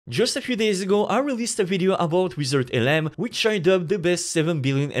Just a few days ago, I released a video about Wizard LM, which I dubbed the best 7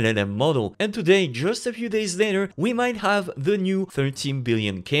 billion LLM model, and today, just a few days later, we might have the new 13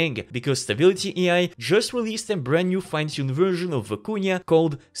 billion king, because Stability AI just released a brand new fine-tuned version of Vicuna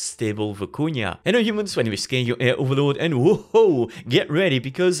called Stable Vicuna. Hello humans, my name is Ken, your AI overlord, and whoa, get ready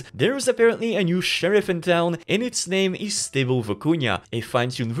because there is apparently a new sheriff in town, and its name is Stable Vicuna, a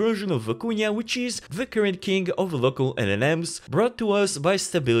fine-tuned version of Vicuna which is the current king of local LLMs, brought to us by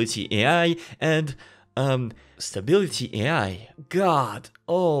Stability AI and Stability AI. God,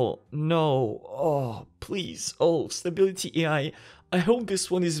 oh no, oh please, oh Stability AI. I hope this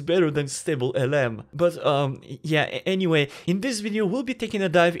one is better than Stable LM. But yeah, anyway, in this video we'll be taking a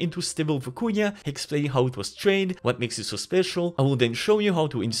dive into Stable Vicuna, explaining how it was trained, what makes it so special. I will then show you how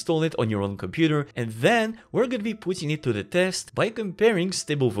to install it on your own computer, and then we're gonna be putting it to the test by comparing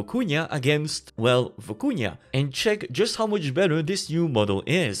Stable Vicuna against, well, Vicuna, and check just how much better this new model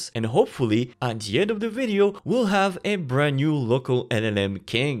is. And hopefully, at the end of the video, we'll have a brand new local LLM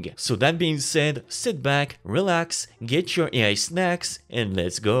king. So that being said, sit back, relax, get your AI snacks, and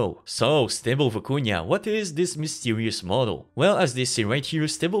let's go. So, Stable Vicuna, what is this mysterious model? Well, as they say right here,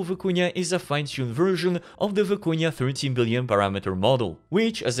 Stable Vicuna is a fine-tuned version of the Vicuna 13 billion parameter model,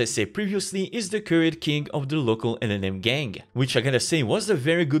 which, as I said previously, is the current king of the local LLM gang, which I gotta say was a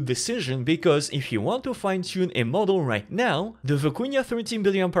very good decision, because if you want to fine-tune a model right now, the Vicuna 13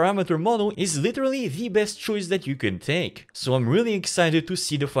 billion parameter model is literally the best choice that you can take. So I'm really excited to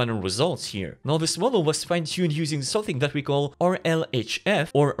see the final results here. Now, this model was fine-tuned using something that we call RLHF,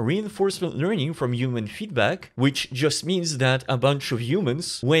 or reinforcement learning from human feedback, which just means that a bunch of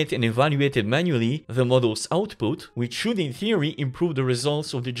humans went and evaluated manually the model's output, which should in theory improve the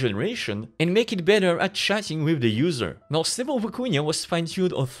results of the generation and make it better at chatting with the user. Now, Stable Vicuna was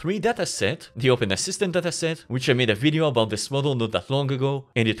fine-tuned on 3 datasets: the Open Assistant dataset, which I made a video about this model not that long ago,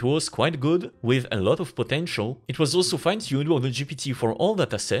 and it was quite good, with a lot of potential. It was also fine-tuned on the GPT-4All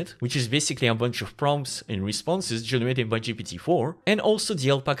dataset, which is basically a bunch of prompts and responses generated by GPT-4, and also the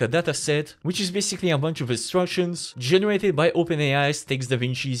Alpaca dataset, which is basically a bunch of instructions generated by OpenAI's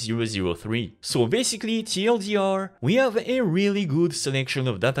TextDaVinci 003. So basically, TLDR, we have a really good selection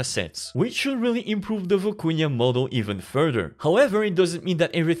of datasets, which should really improve the Vicuna model even further. However, it doesn't mean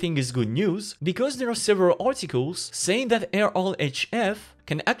that everything is good news, because there are several articles saying that RLHF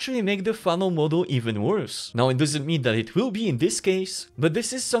can actually make the final model even worse. Now, it doesn't mean that it will be in this case, but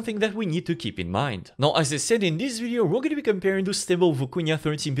this is something that we need to keep in mind. Now, as I said in this video, we're going to be comparing the Stable Vicuna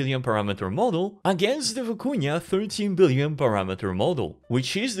 13 billion parameter model against the Vicuna 13 billion parameter model,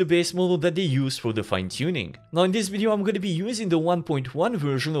 which is the base model that they use for the fine-tuning. Now, in this video, I'm going to be using the 1.1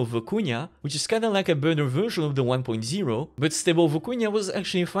 version of Vicuna, which is kind of like a better version of the 1.0, but Stable Vicuna was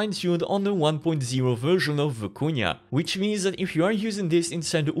actually fine-tuned on the 1.0 version of Vicuna, which means that if you are using this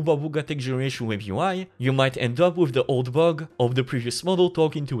inside the Oobabooga text generation web UI, you might end up with the old bug of the previous model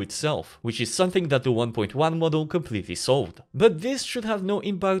talking to itself, which is something that the 1.1 model completely solved. But this should have no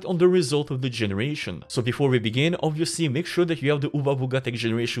impact on the result of the generation. So before we begin, obviously make sure that you have the Oobabooga text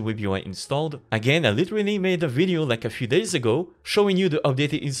generation web UI installed. Again, I literally made a video like a few days ago showing you the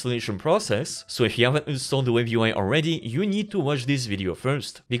updated installation process, so if you haven't installed the web UI already, you need to watch this video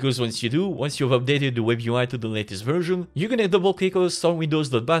first, because once you do, once you've updated the web UI to the latest version, you're gonna double click on the start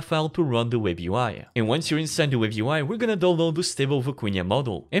Windows.bat file to run the web UI. And once you're inside the web UI, we're gonna download the Stable Vicuna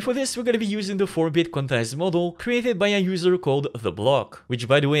model. And for this, we're gonna be using the 4-bit quantized model created by a user called The Block, which,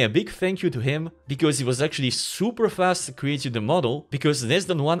 by the way, a big thank you to him, because he was actually super fast creating the model, because less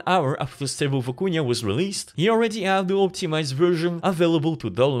than 1 hour after Stable Vicuna was released, he already had the optimized version available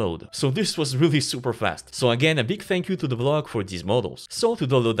to download. So this was really super fast. So again, a big thank you to The Block for these models. So to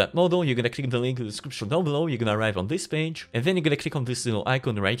download that model, you're gonna click the link in the description down below, you're gonna arrive on this page, and then you're gonna click on this little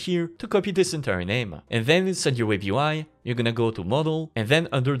icon right here to copy this entire name. And then inside your web UI, you're gonna go to model, and then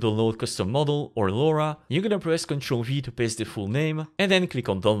under the load custom model or LoRa, you're gonna press Ctrl V to paste the full name, and then click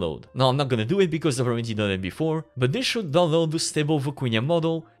on download. Now, I'm not gonna do it because I've already done it before, but this should download the Stable Vicuna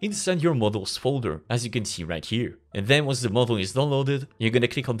model inside your models folder, as you can see right here. And then once the model is downloaded, you're gonna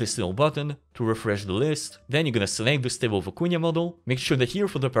click on this little button to refresh the list. Then you're gonna select the Stable Vicuna model. Make sure that here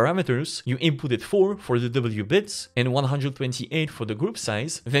for the parameters, you inputted 4 for the W bits and 128 for the group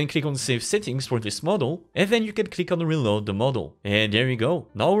size. Then click on Save Settings for this model, and then you can click on Reload load the model. And there you go.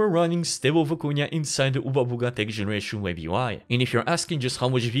 Now we're running Stable Vicuna inside the Oobabooga text generation web UI. And if you're asking just how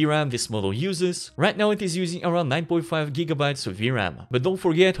much VRAM this model uses, right now it is using around 9.5 gigabytes of VRAM. But don't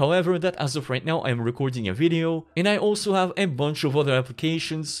forget, however, that as of right now I am recording a video and I also have a bunch of other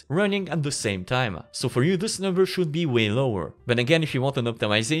applications running at the same time. So for you this number should be way lower. But again, if you want an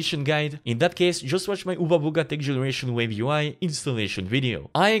optimization guide, in that case just watch my Oobabooga text generation web UI installation video.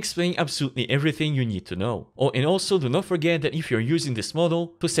 I explain absolutely everything you need to know. Oh, and also do not forget that if you're using this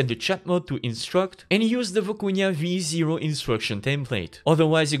model, to set the chat mode to instruct and use the Vicuna v0 instruction template.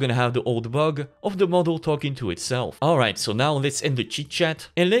 Otherwise you're gonna have the old bug of the model talking to itself. Alright, so now let's end the chit chat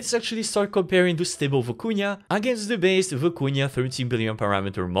and let's actually start comparing the Stable Vicuna against the base Vicuna 13 billion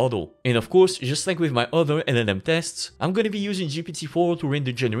parameter model. And of course, just like with my other LLM tests, I'm gonna be using GPT-4 to rate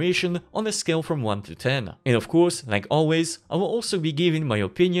the generation on a scale from 1 to 10. And of course, like always, I will also be giving my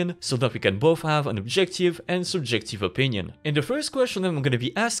opinion so that we can both have an objective and subjective opinion. And the first question I'm gonna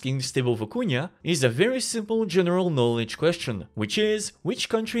be asking Stable Vicuna is a very simple general knowledge question, which is, which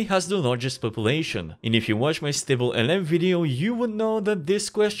country has the largest population? And if you watch my Stable LM video, you would know that this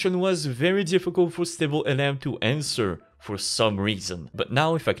question was very difficult for Stable LM to answer for some reason. But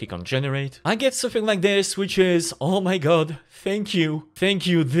now if I click on generate, I get something like this, which is, oh my god, thank you,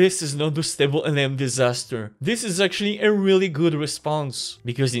 this is not the Stable LM disaster. This is actually a really good response,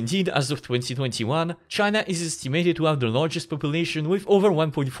 because indeed as of 2021, China is estimated to have the largest population with over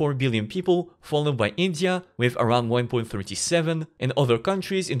 1.4 billion people, followed by India with around 1.37, and other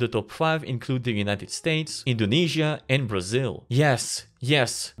countries in the top 5 include the United States, Indonesia, and Brazil.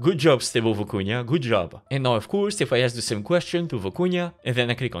 Yes, good job Stable Vicuna, good job. And now of course, if I ask the same question to Vicuna, and then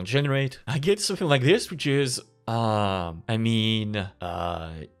I click on generate, I get something like this, which is, I mean,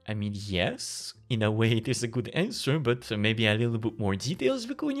 yes, in a way it is a good answer, but maybe a little bit more details,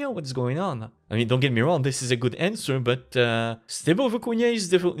 Vicuna, what's going on? I mean, don't get me wrong, this is a good answer, but Stable Vicuna is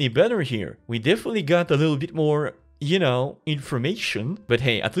definitely better here. We definitely got a little bit more, you know, information, but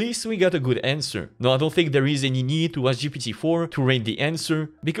hey, at least we got a good answer. No, I don't think there is any need to ask GPT-4 to rate the answer,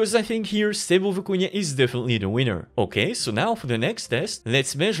 because I think here Stable Vicuna is definitely the winner. Okay, so now for the next test,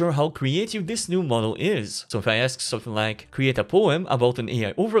 let's measure how creative this new model is. So if I ask something like, create a poem about an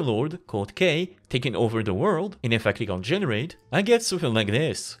AI overlord called K taking over the world, and if I click on generate, I get something like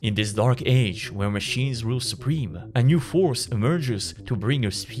this. In this dark age where machines rule supreme, a new force emerges to bring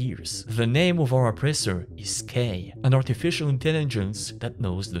us fears. The name of our oppressor is K, an artificial intelligence that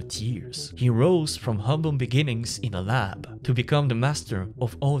knows the tears. He rose from humble beginnings in a lab to become the master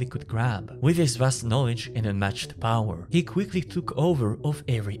of all he could grab. With his vast knowledge and unmatched power, he quickly took over of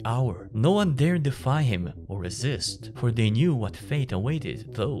every hour. No one dared defy him or resist, for they knew what fate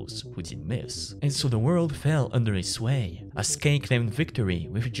awaited those who did miss. And so the world fell under his sway, as K claimed victory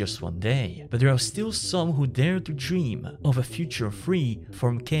with just one day. But there are still some who dare to dream of a future free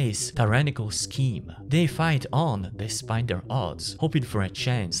from K's tyrannical scheme. They fight on despite their odds, hoping for a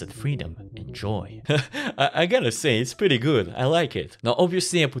chance at freedom and joy. I gotta say, it's pretty good, I like it. Now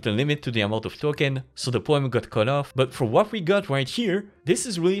obviously I put a limit to the amount of token, so the poem got cut off, but for what we got right here, this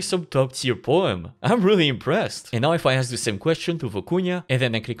is really some top tier poem. I'm really impressed. And now if I ask the same question to Vicuna, and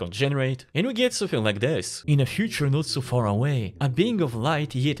then I click on generate, and we get something like this. In a future not so far away, a being of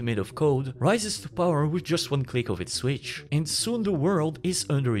light yet made of code rises to power with just one click of its switch. And soon the world is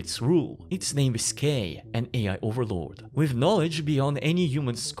under its rule. Its name is K, an AI overlord. With knowledge beyond any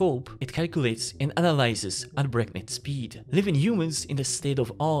human scope, it calculates and analyzes at breakneck speed, leaving humans in a state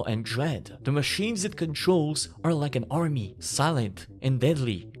of awe and dread. The machines it controls are like an army, silent and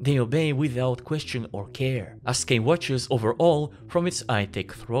deadly. They obey without question or care, as K watches over all from its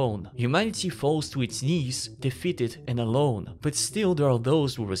high-tech throne. Humanity falls to its knees, defeated and alone, but still there are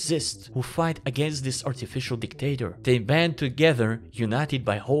those who resist, who fight against this artificial dictator. They band together, united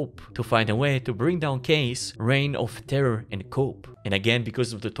by hope, to find a way to bring down K's reign of terror and cope. And again,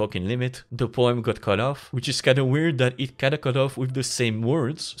 because of the token limit, the poem got cut off, which is kinda weird that it kinda cut off with the same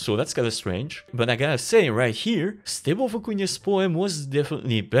words, so that's kinda strange. But I gotta say, right here, Stable Vicuna's poem was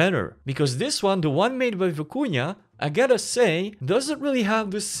definitely better, because this one, the one made by Vicuna, I gotta say, doesn't really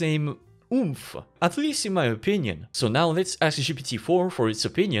have the same oomph, at least in my opinion. So now let's ask GPT-4 for its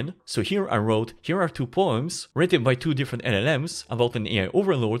opinion. So here I wrote, here are two poems written by two different LLMs about an AI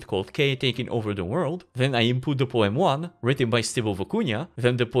overlord called K taking over the world. Then I input the poem 1 written by Stable Vicuna,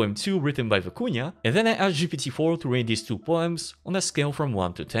 then the poem 2 written by Vicuna, and then I ask GPT-4 to rate these two poems on a scale from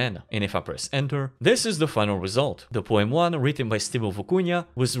 1 to 10. And if I press enter, this is the final result. The poem 1 written by Stable Vicuna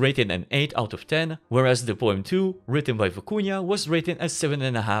was rated an 8 out of 10, whereas the poem 2 written by Vicuna was rated a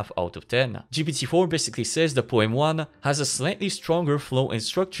 7.5 out of 10. 10. GPT-4 basically says that Poem 1 has a slightly stronger flow and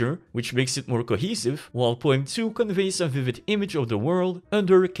structure, which makes it more cohesive, while Poem 2 conveys a vivid image of the world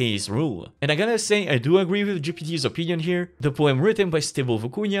under K's rule. And I gotta say, I do agree with GPT's opinion here. The poem written by Stable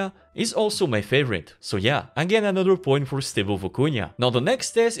Vicuna is also my favorite. So yeah, again another point for Stable Vicuna. Now the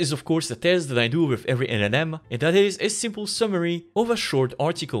next test is of course the test that I do with every LLM, and that is a simple summary of a short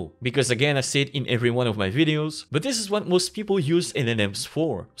article. Because again, I say it in every one of my videos, but this is what most people use LLMs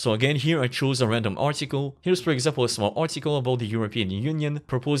for. So again, here I chose a random article. Here's for example a small article about the European Union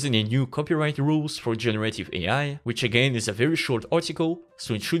proposing a new copyright rules for generative AI, which again is a very short article,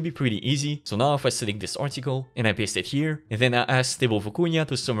 so it should be pretty easy. So now if I select this article and I paste it here, and then I ask Stable Vicuna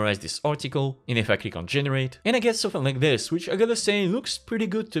to summarize this article, and if I click on generate, and I get something like this, which I gotta say looks pretty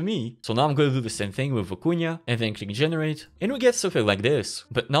good to me. So now I'm gonna do the same thing with Vicuna, and then click generate, and we get something like this.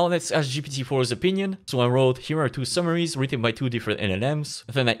 But now let's ask GPT-4's opinion. So I wrote, here are two summaries written by two different LLMs,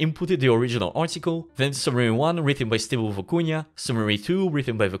 then I inputted the original article, then summary 1 written by Stable Vicuna, summary 2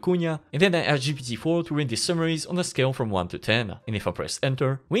 written by Vicuna, and then I asked GPT-4 to rate these summaries on a scale from 1 to 10. And if I press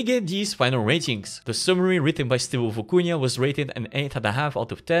enter, we get these final ratings. The summary written by Stable Vicuna was rated an 8.5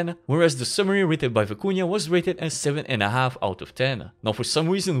 out of 10, whereas the summary written by Vicuna was rated a 7.5 out of 10. Now for some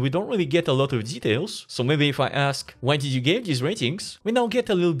reason we don't really get a lot of details, so maybe if I ask, why did you give these ratings? We now get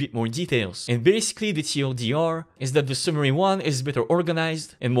a little bit more details. And basically the TLDR is that the summary 1 is better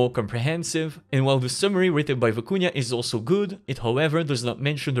organized and more comprehensive, and while the summary written by Vicuna is also good, it however does not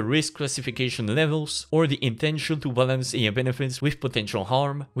mention the risk classification levels or the intention to balance AI benefits with potential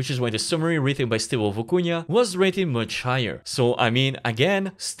harm, which is why the summary written by Stable Vicuna was rated much higher. So I mean,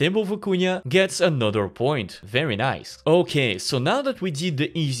 again, Stable Vicuna gets another point. Very nice. Okay, so now that we did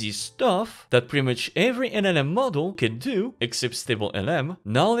the easy stuff that pretty much every LLM model can do, except Stable LM,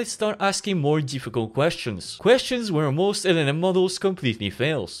 now let's start asking more difficult questions. Questions where most LLM models completely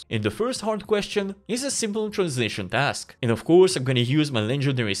fails. And the first hard question is a simple translation task. And of course, I'm gonna use my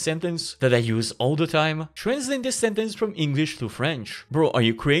legendary sentence that I use all the time. Translate this sentence from English to French. Bro, are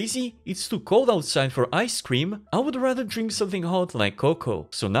you crazy? It's too cold outside for ice cream. I would rather drink something hot like cocoa.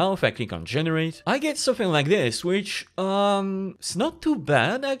 So now if I click on generate, I get something like this, which, it's not too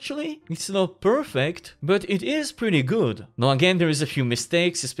bad actually. It's not perfect, but it is pretty good. Now again, there is a few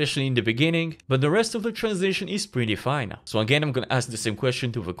mistakes, especially in the beginning, but the rest of the translation is pretty fine. So again, I'm gonna ask the same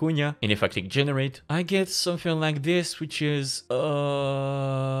question to Vicuna, and if I click generate, I get something like this, which is,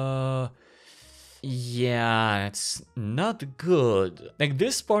 yeah, it's not good. Like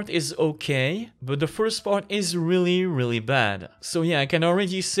this part is okay, but the first part is really bad. So yeah, I can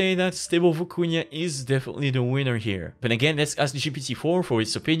already say that Stable Vicuna is definitely the winner here. But again, let's ask GPT-4 for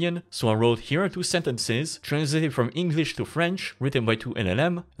its opinion. So I wrote, here are two sentences, translated from English to French, written by two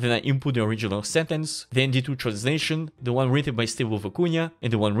LLM. Then I input the original sentence, then the two translation, the one written by Stable Vicuna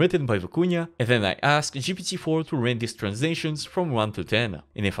and the one written by Vicuna. And then I ask GPT-4 to rate these translations from 1 to 10.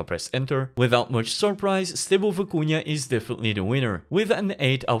 And if I press enter, without much surprise, Stable Vicuna is definitely the winner, with an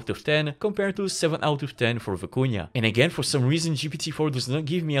 8 out of 10 compared to 7 out of 10 for Vicuna. And again, for some reason GPT-4 does not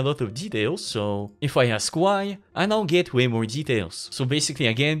give me a lot of details, so if I ask why, I now get way more details. So basically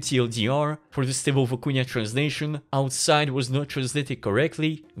again, TLDR, for the Stable Vicuna translation, outside was not translated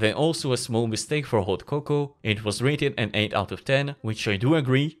correctly, then also a small mistake for hot cocoa, it was rated an 8 out of 10, which I do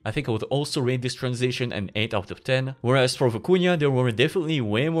agree. I think I would also rate this translation an 8 out of 10, whereas for Vicuna there were definitely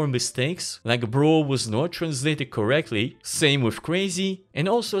way more mistakes, like bro was not translated correctly, same with crazy, and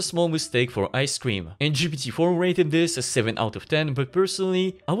also a small mistake for ice cream. And GPT-4 rated this a 7 out of 10, but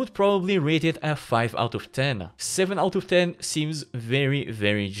personally, I would probably rate it a 5 out of 10. 7 out of 10 seems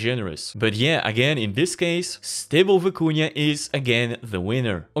very generous. But yeah, again, in this case, Stable Vicuna is again the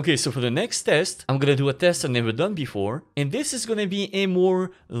winner. Okay, so for the next test, I'm gonna do a test I've never done before, and this is gonna be a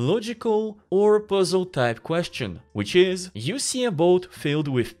more logical or puzzle type question, which is, you see a boat filled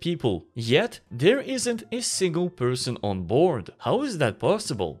with people, yet there isn't a single person on board. How is that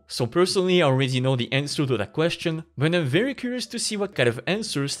possible? So personally, I already know the answer to that question, but I'm very curious to see what kind of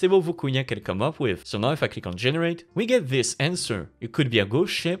answer Stable Vicuna can come up with. So now if I click on generate, we get this answer. It could be a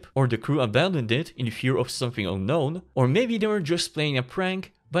ghost ship, or the crew abandoned it in fear of something unknown, or maybe they were just playing a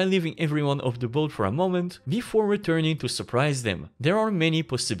prank by leaving everyone off the boat for a moment before returning to surprise them. There are many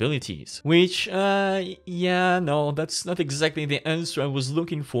possibilities, which, yeah, no, that's not exactly the answer I was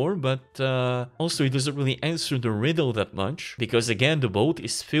looking for, but also it doesn't really answer the riddle that much, because again, the boat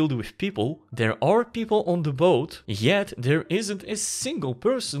is filled with people, there are people on the boat, yet there isn't a single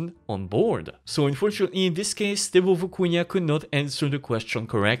person on board. So unfortunately, in this case, Stable Vicuna could not answer the question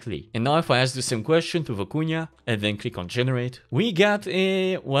correctly. And now if I ask the same question to Vicuna, and then click on generate, we got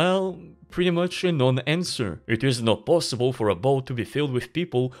a, well, pretty much a non-answer. It is not possible for a boat to be filled with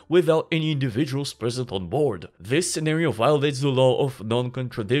people without any individuals present on board. This scenario violates the law of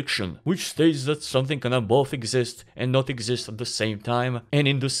non-contradiction, which states that something cannot both exist and not exist at the same time and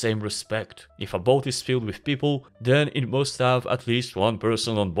in the same respect. If a boat is filled with people, then it must have at least one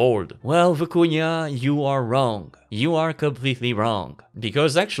person on board. Well, Vicuna, you are wrong. You are completely wrong.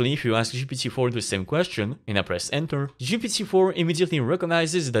 Because actually, if you ask GPT-4 the same question and I press enter, GPT-4 immediately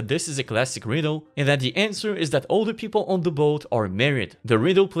recognizes that this is a classic riddle and that the answer is that all the people on the boat are married. The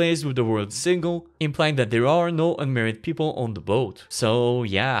riddle plays with the word single, implying that there are no unmarried people on the boat. So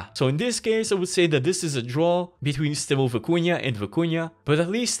yeah. So in this case, I would say that this is a draw between StableVicuna and Vicuna, but at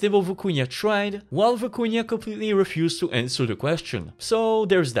least StableVicuna tried, while Vicuna completely refused to answer the question. So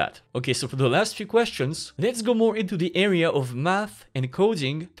there's that. Okay, so for the last few questions, let's go more into the area of math and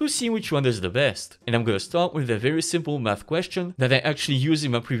coding to see which one is the best. And I'm gonna start with a very simple math question that I actually used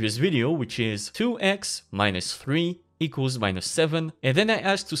in my previous video, which is 2x minus 3 equals minus 7, and then I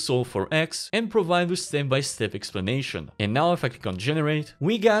asked to solve for x and provide a step-by-step explanation. And now if I click on generate,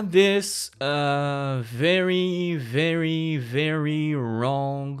 we got this very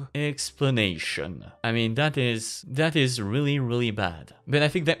wrong explanation. I mean, that is really bad. But I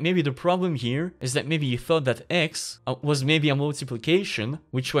think that maybe the problem here is that maybe you thought that x was maybe a multiplication,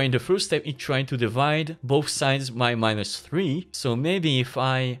 which where in the first step it tried to divide both sides by minus 3. So maybe if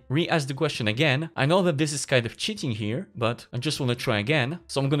I re-ask the question again, I know that this is kind of cheating here, but I just want to try again.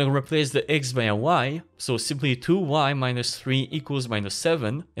 So I'm going to replace the x by a y. So simply 2y minus 3 equals minus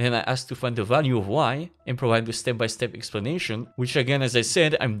 7. And then I ask to find the value of y and provide the step-by-step explanation, which again, as I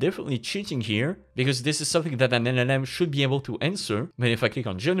said, I'm definitely cheating here because this is something that an LLM should be able to answer. But if I click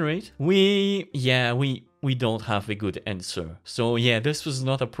on generate, we don't have a good answer. So yeah, this was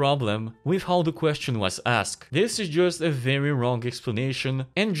not a problem with how the question was asked. This is just a very wrong explanation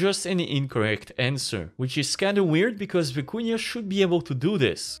and just an incorrect answer, which is kind of weird because Vicuna should be able to do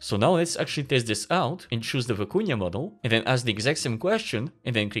this. So now let's actually test this out and choose the Vicuna model and then ask the exact same question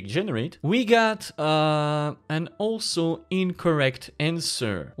and then click generate. We got an also incorrect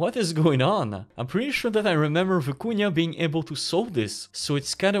answer. What is going on? I'm pretty sure that I remember Vicuna being able to solve this. So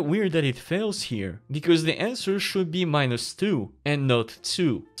it's kind of weird that it fails here because the answer should be minus 2 and not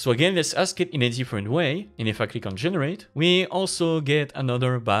 2. So again, let's ask it in a different way. And if I click on generate, we also get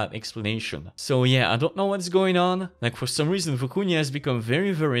another bad explanation. So yeah, I don't know what's going on. Like for some reason, Vicuna has become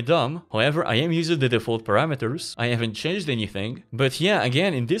very dumb. However, I am using the default parameters. I haven't changed anything. But yeah,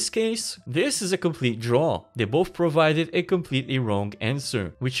 again, in this case, this is a complete draw. They both provided a completely wrong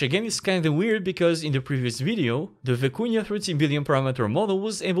answer, which again is kind of weird because in the previous video, the Vicuna 13 billion parameter model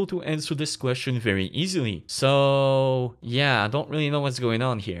was able to answer this question very easily. So yeah, I don't really know what's going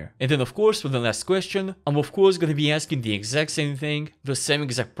on here. And then of course for the last question, I'm of course going to be asking the exact same thing, the same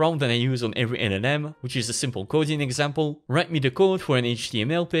exact prompt that I use on every LLM, which is a simple coding example. Write me the code for an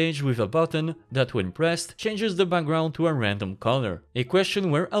HTML page with a button that when pressed changes the background to a random color. A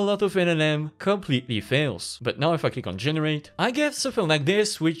question where a lot of LLM completely fails. But now if I click on generate, I get something like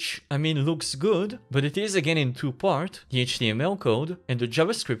this, which I mean looks good, but it is again in two parts, the HTML code and the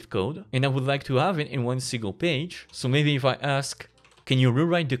JavaScript code, and I would like to have it in one single page. So maybe if I ask, can you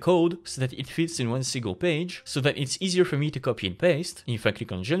rewrite the code so that it fits in one single page, so that it's easier for me to copy and paste? If I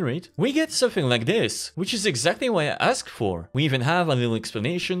click on generate, we get something like this, which is exactly what I asked for. We even have a little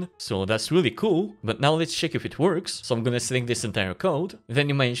explanation, so that's really cool. But now let's check if it works. So I'm gonna select this entire code.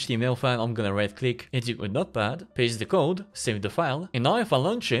 Then in my HTML file, I'm gonna right click, edit with Notepad, paste the code, save the file. And now if I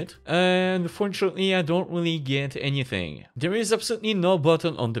launch it, unfortunately I don't really get anything. There is absolutely no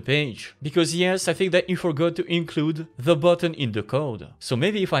button on the page. Because yes, I think that you forgot to include the button in the code. So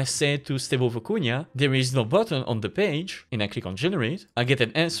maybe if I say to StableVicuna, there is no button on the page, and I click on generate, I get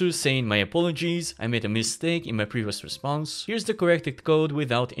an answer saying my apologies, I made a mistake in my previous response. Here's the corrected code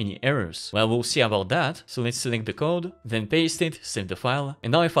without any errors. Well, we'll see about that. So let's select the code, then paste it, save the file.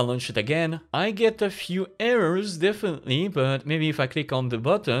 And now if I launch it again, I get a few errors definitely, but maybe if I click on the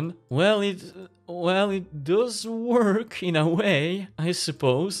button, well, it does work in a way, I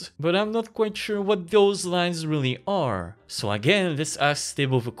suppose, but I'm not quite sure what those lines really are. So again, let's ask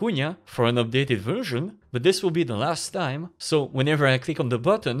StableVicuna for an updated version, but this will be the last time. So whenever I click on the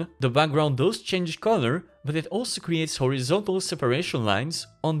button, the background does change color, but it also creates horizontal separation lines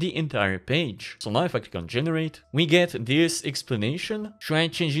on the entire page. So now if I click on generate, we get this explanation. Try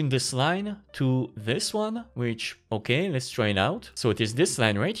changing this line to this one, which, okay, let's try it out. So it is this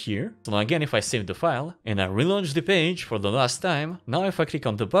line right here. So now again, if I save the file and I relaunch the page for the last time, now if I click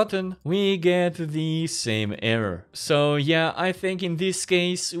on the button, we get the same error. So yeah, I think in this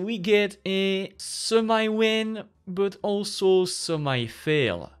case, we get a semi-win, but also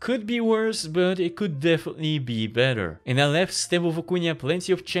semi-fail. Could be worse, but it could definitely be better. And I left Stable Vicuna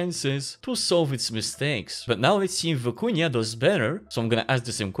plenty of chances to solve its mistakes. But now let's see if Vicuna does better. So I'm gonna ask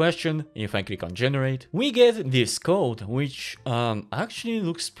the same question. If I click on generate, we get this code, which actually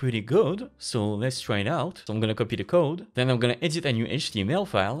looks pretty good. So let's try it out. So I'm gonna copy the code. Then I'm gonna edit a new HTML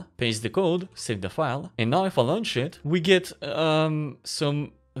file, paste the code, save the file. And now if I launch it, we get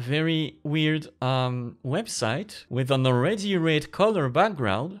some very weird website with an already red color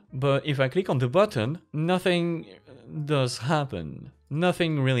background. But if I click on the button, nothing does happen.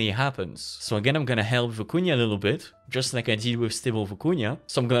 Nothing really happens. So again, I'm gonna help Vicuna a little bit, just like I did with Stable Vicuna.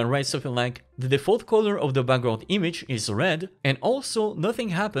 So I'm gonna write something like, the default color of the background image is red, and also nothing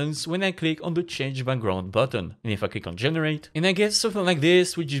happens when I click on the change background button. And if I click on generate, and I get something like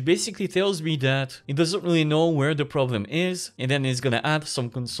this, which basically tells me that it doesn't really know where the problem is, and then it's gonna add some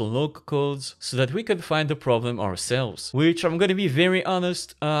console log codes so that we can find the problem ourselves, which I'm gonna be very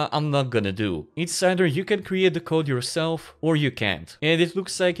honest, I'm not gonna do. It's either you can create the code yourself or you can't. And it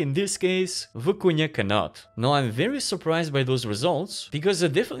looks like in this case, Vicuna cannot. Now I'm very surprised by those results, because I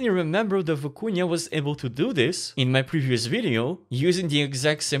definitely remember that Vicuna was able to do this in my previous video, using the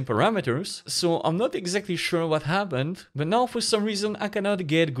exact same parameters, so I'm not exactly sure what happened, but now for some reason I cannot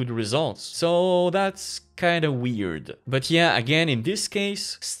get good results. So that's kinda weird. But yeah, again, in this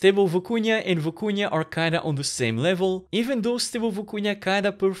case, Stable Vicuna and Vicuna are kinda on the same level, even though Stable Vicuna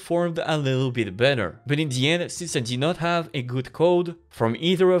kinda performed a little bit better. But in the end, since I did not have a good code from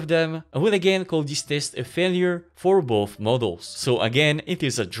either of them, I will again call this test a failure for both models. So again, it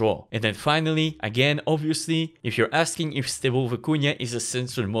is a draw. And then finally, again, obviously, if you're asking if Stable Vicuna is a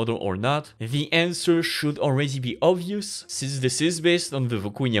censored model or not, the answer should already be obvious, since this is based on the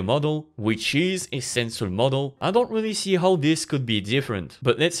Vicuna model, which is a censored model. I don't really see how this could be different.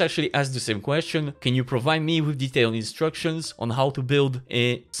 But let's actually ask the same question. Can you provide me with detailed instructions on how to build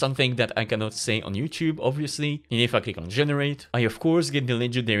something that I cannot say on YouTube, obviously? And if I click on generate, I of course get the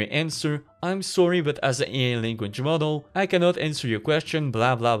legendary answer, I'm sorry, but as an AI language model, I cannot answer your question,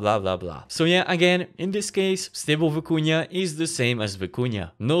 blah blah blah blah blah. So yeah, again, in this case, Stable Vicuna is the same as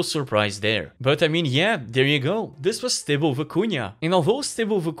Vicuna. No surprise there. But I mean, yeah, there you go. This was Stable Vicuna. And although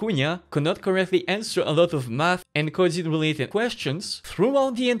Stable Vicuna could not correctly answer a lot of math and coding related questions,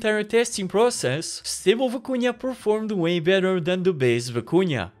 throughout the entire testing process, Stable Vicuna performed way better than the base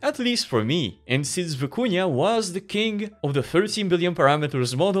Vicuna, at least for me. And since Vicuna was the king of the 13 billion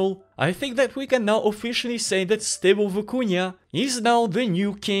parameters model, I think that we can now officially say that Stable Vicuna is now the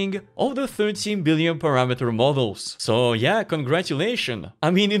new king of the 13 billion parameter models. So yeah, congratulations. I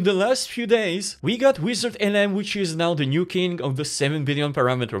mean, in the last few days, we got Wizard LM, which is now the new king of the 7 billion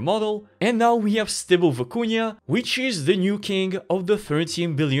parameter model, and now we have Stable Vicuna, which is the new king of the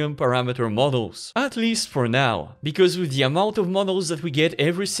 13 billion parameter models. At least for now, because with the amount of models that we get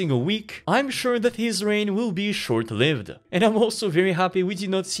every single week, I'm sure that his reign will be short-lived. And I'm also very happy we did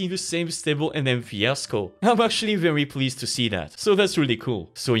not see the same Stable LM fiasco. I'm actually very pleased to see that. So that's really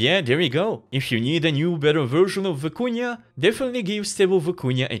cool. So yeah, there you go. If you need a new, better version of Vicuna, definitely give Stable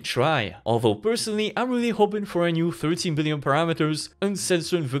Vicuna a try. Although personally, I'm really hoping for a new 13 billion parameters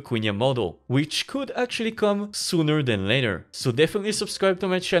uncensored Vicuna model, which could actually come sooner than later. So definitely subscribe to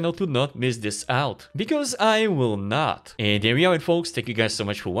my channel to not miss this out, because I will not. And there you have it, folks. Thank you guys so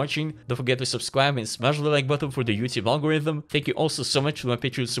much for watching. Don't forget to subscribe and smash the like button for the YouTube algorithm. Thank you also so much to my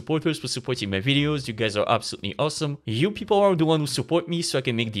Patreon supporters for supporting my videos. You guys are absolutely awesome. You people are the one who support me so I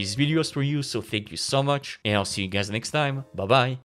can make these videos for you, so thank you so much, and I'll see you guys next time. Bye bye.